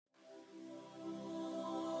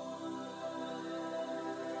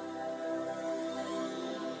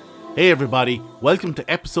Hey everybody, welcome to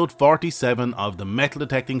episode 47 of the Metal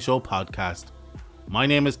Detecting Show podcast. My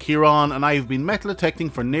name is Kieran and I have been metal detecting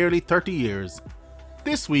for nearly 30 years.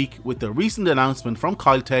 This week, with the recent announcement from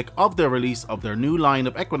Coils of their release of their new line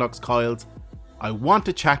of Equinox coils, I want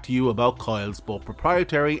to chat to you about coils, both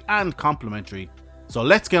proprietary and complementary. So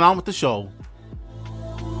let's get on with the show.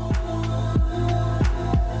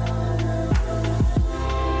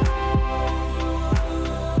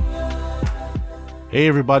 Hey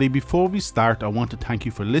everybody, before we start, I want to thank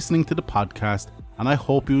you for listening to the podcast and I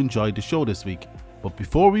hope you enjoyed the show this week. But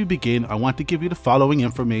before we begin, I want to give you the following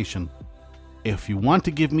information. If you want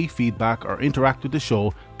to give me feedback or interact with the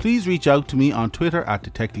show, please reach out to me on Twitter at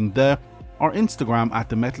DetectingThe or Instagram at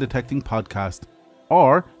the Metal Detecting Podcast.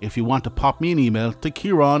 Or if you want to pop me an email to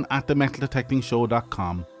Kieran at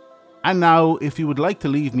themetaldetectingshow.com. And now, if you would like to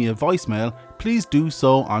leave me a voicemail, please do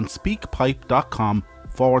so on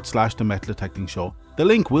speakpipe.com/The Metal Detecting Show. The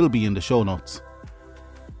link will be in the show notes.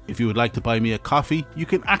 If you would like to buy me a coffee, you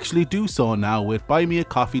can actually do so now with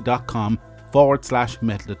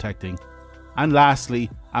buymeacoffee.com/metal detecting. And lastly,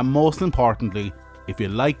 and most importantly, if you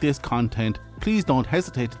like this content, please don't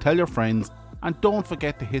hesitate to tell your friends and don't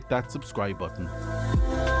forget to hit that subscribe button.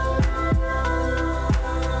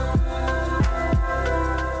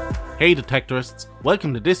 Hey Detectorists,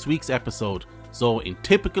 welcome to this week's episode. So in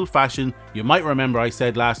typical fashion, you might remember I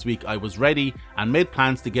said last week I was ready and made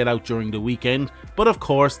plans to get out during the weekend, but of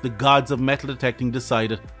course the gods of metal detecting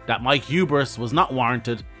decided that my hubris was not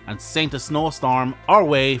warranted and sent a snowstorm our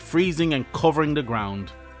way, freezing and covering the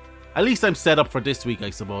ground. At least I'm set up for this week,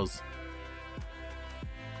 I suppose.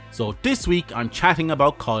 So this week I'm chatting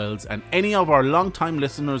about coils, and any of our long-time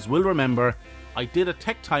listeners will remember I did a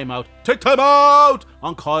tech timeout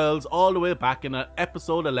on coils all the way back in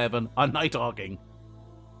episode 11 on Night Hawking.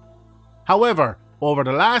 However, over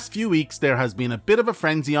the last few weeks there has been a bit of a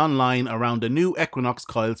frenzy online around the new Equinox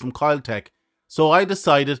coils from Coils, so I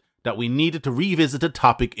decided that we needed to revisit the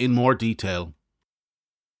topic in more detail.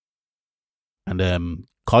 And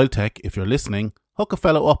Coils, if you're listening, hook a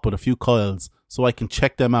fellow up with a few coils so I can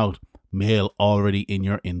check them out. Mail already in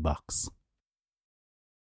your inbox.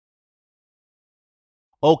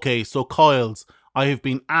 Okay, so coils. I have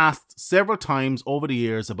been asked several times over the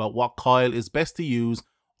years about what coil is best to use,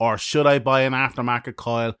 or should I buy an aftermarket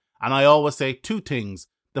coil, and I always say two things.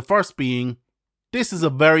 The first being, this is a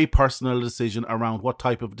very personal decision around what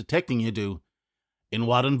type of detecting you do, in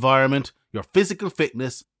what environment, your physical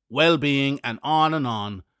fitness, well-being, and on and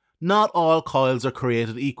on. Not all coils are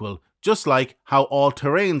created equal, just like how all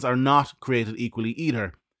terrains are not created equally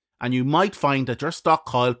either. And you might find that your stock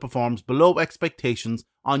coil performs below expectations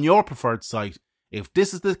on your preferred site. If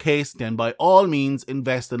this is the case, then by all means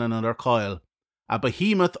invest in another coil. A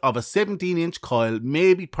behemoth of a 17-inch coil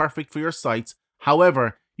may be perfect for your sites,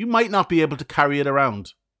 however, you might not be able to carry it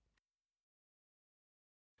around.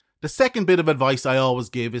 The second bit of advice I always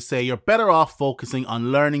give is say you're better off focusing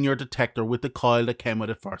on learning your detector with the coil that came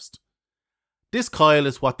with it first. This coil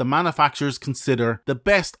is what the manufacturers consider the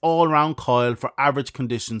best all-round coil for average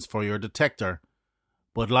conditions for your detector.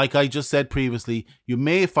 But like I just said previously, you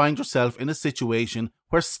may find yourself in a situation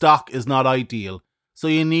where stock is not ideal, so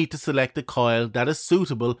you need to select a coil that is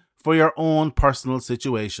suitable for your own personal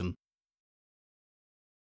situation.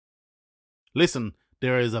 Listen,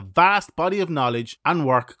 there is a vast body of knowledge and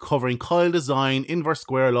work covering coil design, inverse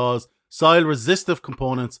square laws, soil resistive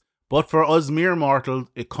components, but for us mere mortals,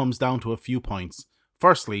 it comes down to a few points.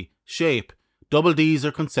 Firstly, shape. Double Ds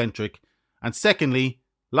are concentric. And secondly,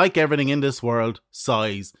 like everything in this world,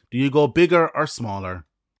 size. Do you go bigger or smaller?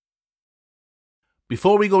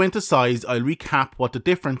 Before we go into size, I'll recap what the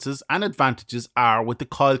differences and advantages are with the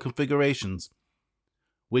coil configurations.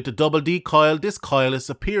 With the Double D coil, this coil is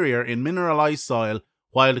superior in mineralized soil,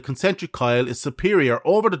 while the concentric coil is superior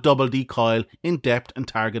over the Double D coil in depth and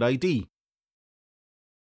target ID.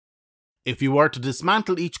 If you were to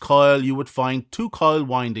dismantle each coil, you would find two coil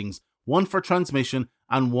windings, one for transmission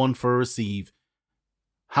and one for receive.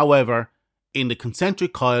 However, in the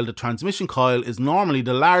concentric coil, the transmission coil is normally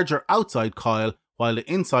the larger outside coil, while the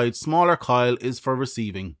inside smaller coil is for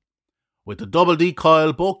receiving. With the Double D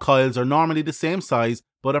coil, both coils are normally the same size,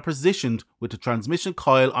 but are positioned with the transmission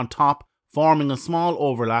coil on top, forming a small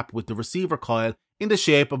overlap with the receiver coil in the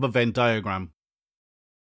shape of a Venn diagram.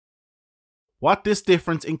 What this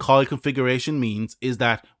difference in coil configuration means is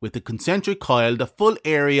that with the concentric coil, the full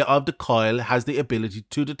area of the coil has the ability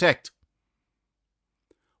to detect.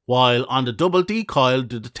 While on the Double D coil,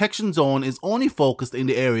 the detection zone is only focused in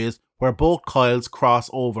the areas where both coils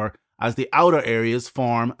cross over, as the outer areas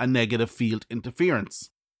form a negative field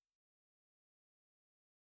interference.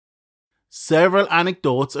 Several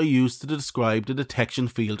anecdotes are used to describe the detection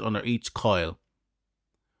field under each coil,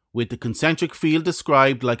 with the concentric field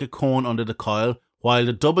described like a cone under the coil, while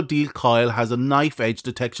the double deal coil has a knife edge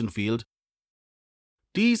detection field.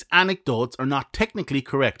 These anecdotes are not technically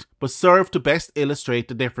correct, but serve to best illustrate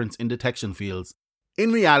the difference in detection fields.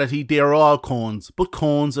 In reality, they are all cones, but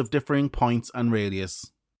cones of differing points and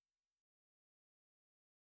radius.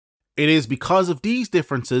 It is because of these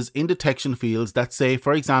differences in detection fields that, say,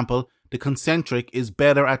 for example, the concentric is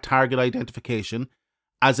better at target identification,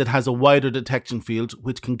 as it has a wider detection field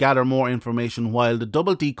which can gather more information, while the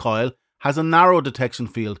double D coil has a narrow detection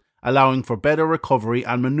field, allowing for better recovery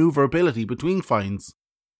and maneuverability between finds.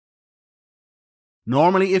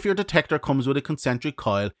 Normally, if your detector comes with a concentric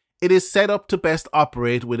coil, it is set up to best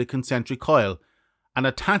operate with a concentric coil, and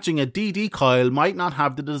attaching a DD coil might not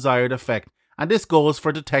have the desired effect, and this goes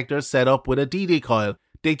for detectors set up with a DD coil.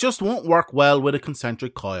 They just won't work well with a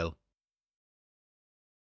concentric coil.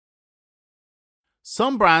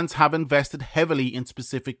 Some brands have invested heavily in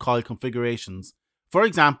specific coil configurations. For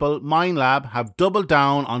example, Minelab have doubled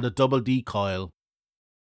down on the double D coil.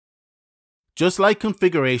 Just like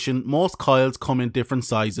configuration, most coils come in different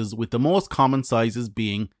sizes, with the most common sizes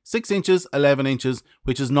being 6 inches, 11 inches,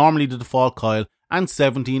 which is normally the default coil, and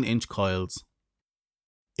 17-inch coils.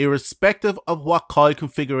 Irrespective of what coil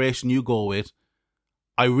configuration you go with,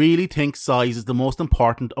 I really think size is the most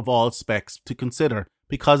important of all specs to consider,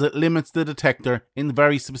 because it limits the detector in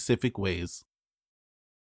very specific ways.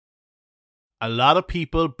 A lot of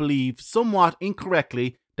people believe, somewhat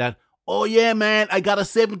incorrectly, that, oh yeah man, I got a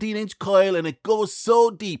 17-inch coil and it goes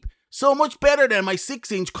so deep, so much better than my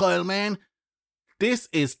 6-inch coil, man. This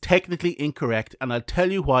is technically incorrect, and I'll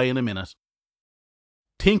tell you why in a minute.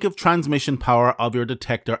 Think of transmission power of your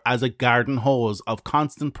detector as a garden hose of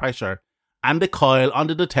constant pressure, and the coil on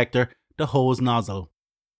the detector, the hose nozzle.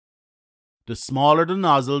 The smaller the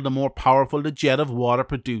nozzle, the more powerful the jet of water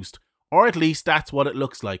produced, or at least that's what it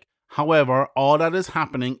looks like. However, all that is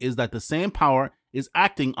happening is that the same power is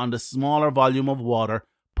acting on the smaller volume of water,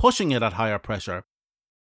 pushing it at higher pressure.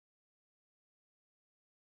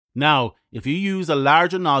 Now, if you use a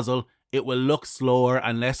larger nozzle, it will look slower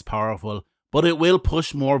and less powerful, but it will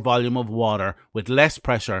push more volume of water with less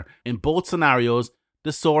pressure. In both scenarios,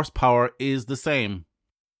 the source power is the same.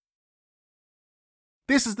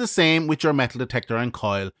 This is the same with your metal detector and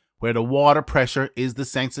coil, where the water pressure is the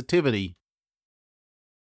sensitivity.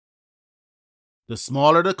 The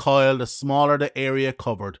smaller the coil, the smaller the area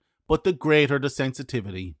covered, but the greater the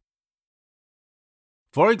sensitivity.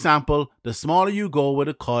 For example, the smaller you go with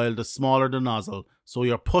a coil, the smaller the nozzle, so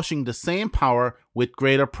you're pushing the same power with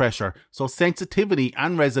greater pressure, so sensitivity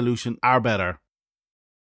and resolution are better.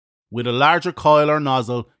 With a larger coil or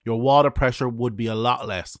nozzle, your water pressure would be a lot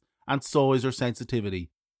less, and so is your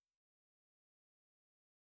sensitivity.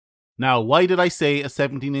 Now, why did I say a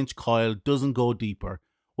 17-inch coil doesn't go deeper?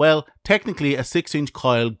 Well, technically a 6-inch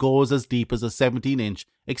coil goes as deep as a 17-inch,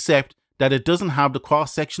 except that it doesn't have the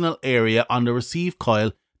cross-sectional area on the receive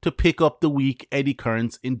coil to pick up the weak eddy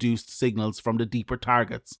currents induced signals from the deeper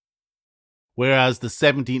targets. Whereas the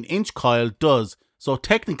 17-inch coil does, so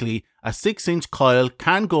technically a 6-inch coil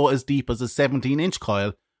can go as deep as a 17-inch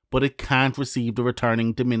coil, but it can't receive the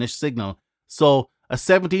returning diminished signal, so a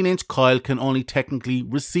 17-inch coil can only technically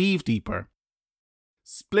receive deeper.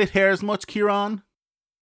 Split hairs much, Kieran?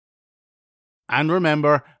 And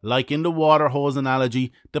remember, like in the water hose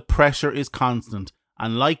analogy, the pressure is constant,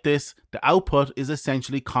 and like this, the output is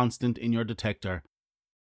essentially constant in your detector.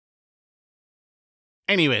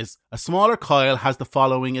 Anyways, a smaller coil has the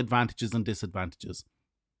following advantages and disadvantages.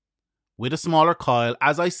 With a smaller coil,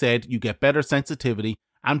 as I said, you get better sensitivity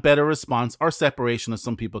and better response, or separation as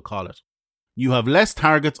some people call it. You have less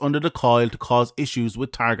targets under the coil to cause issues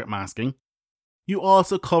with target masking. You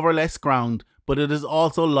also cover less ground, but it is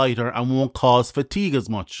also lighter and won't cause fatigue as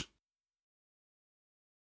much.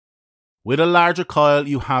 With a larger coil,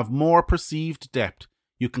 you have more perceived depth.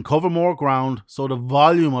 You can cover more ground, so the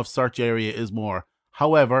volume of search area is more.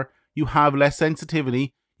 However, you have less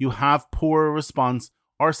sensitivity, you have poorer response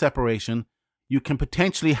or separation. You can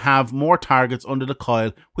potentially have more targets under the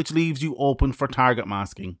coil, which leaves you open for target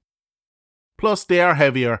masking. Plus, they are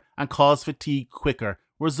heavier and cause fatigue quicker,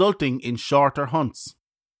 resulting in shorter hunts.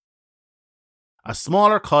 A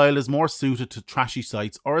smaller coil is more suited to trashy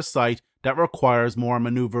sites or a site that requires more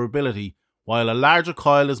maneuverability, while a larger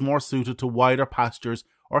coil is more suited to wider pastures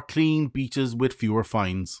or clean beaches with fewer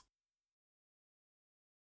finds.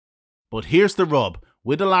 But here's the rub.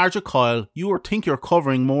 With a larger coil, you think you're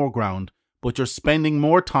covering more ground, but you're spending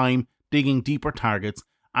more time digging deeper targets,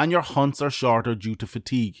 and your hunts are shorter due to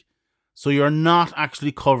fatigue. so you're not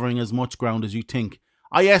actually covering as much ground as you think.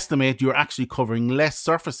 I estimate you're actually covering less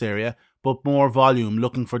surface area but more volume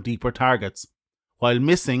looking for deeper targets, while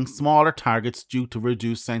missing smaller targets due to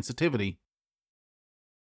reduced sensitivity.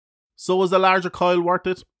 So is a larger coil worth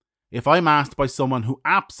it? If I'm asked by someone who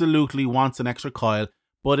absolutely wants an extra coil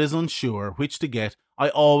but is unsure which to get, I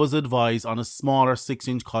always advise on a smaller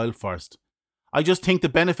 6-inch coil first. I just think the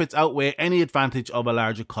benefits outweigh any advantage of a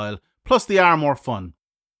larger coil, plus they are more fun.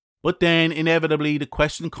 But then inevitably the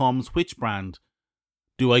question comes, which brand?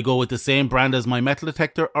 Do I go with the same brand as my metal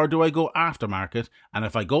detector or do I go aftermarket? And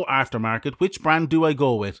if I go aftermarket, which brand do I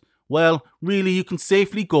go with? Well, really you can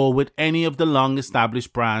safely go with any of the long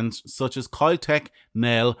established brands such as Coiltech,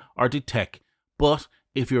 Nell or Detect. But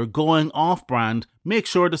if you're going off brand, make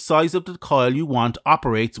sure the size of the coil you want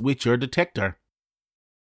operates with your detector.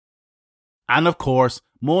 And of course,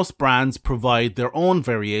 most brands provide their own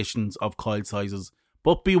variations of coil sizes,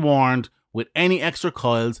 but be warned, with any extra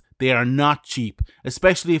coils, they are not cheap,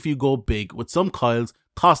 especially if you go big, with some coils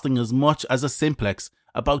costing as much as a simplex,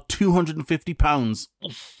 about £250.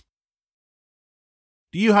 Oof.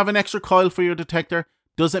 Do you have an extra coil for your detector?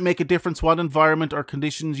 Does it make a difference what environment or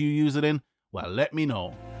conditions you use it in? Well, let me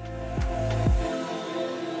know.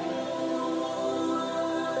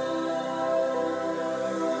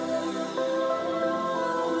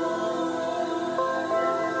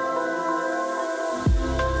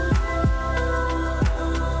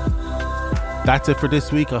 That's it for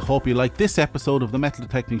this week. I hope you liked this episode of the Metal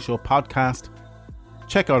Detecting Show podcast.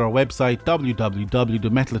 Check out our website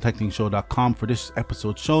www.metaldetectingshow.com for this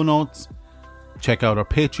episode's show notes. Check out our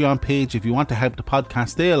Patreon page if you want to help the podcast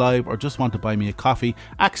stay alive or just want to buy me a coffee.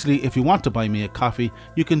 Actually, if you want to buy me a coffee,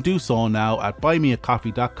 you can do so now at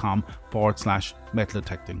buymeacoffee.com/metal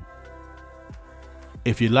detecting.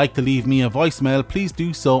 If you'd like to leave me a voicemail, please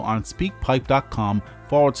do so on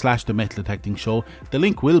speakpipe.com/the Metal Detecting Show. The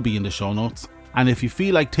link will be in the show notes. And if you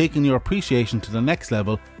feel like taking your appreciation to the next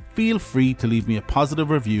level, feel free to leave me a positive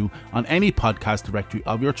review on any podcast directory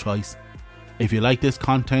of your choice. If you like this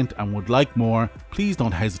content and would like more, please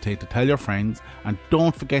don't hesitate to tell your friends and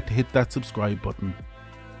don't forget to hit that subscribe button.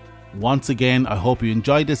 Once again, I hope you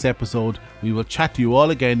enjoyed this episode. We will chat to you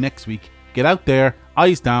all again next week. Get out there,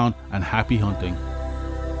 eyes down, and happy hunting.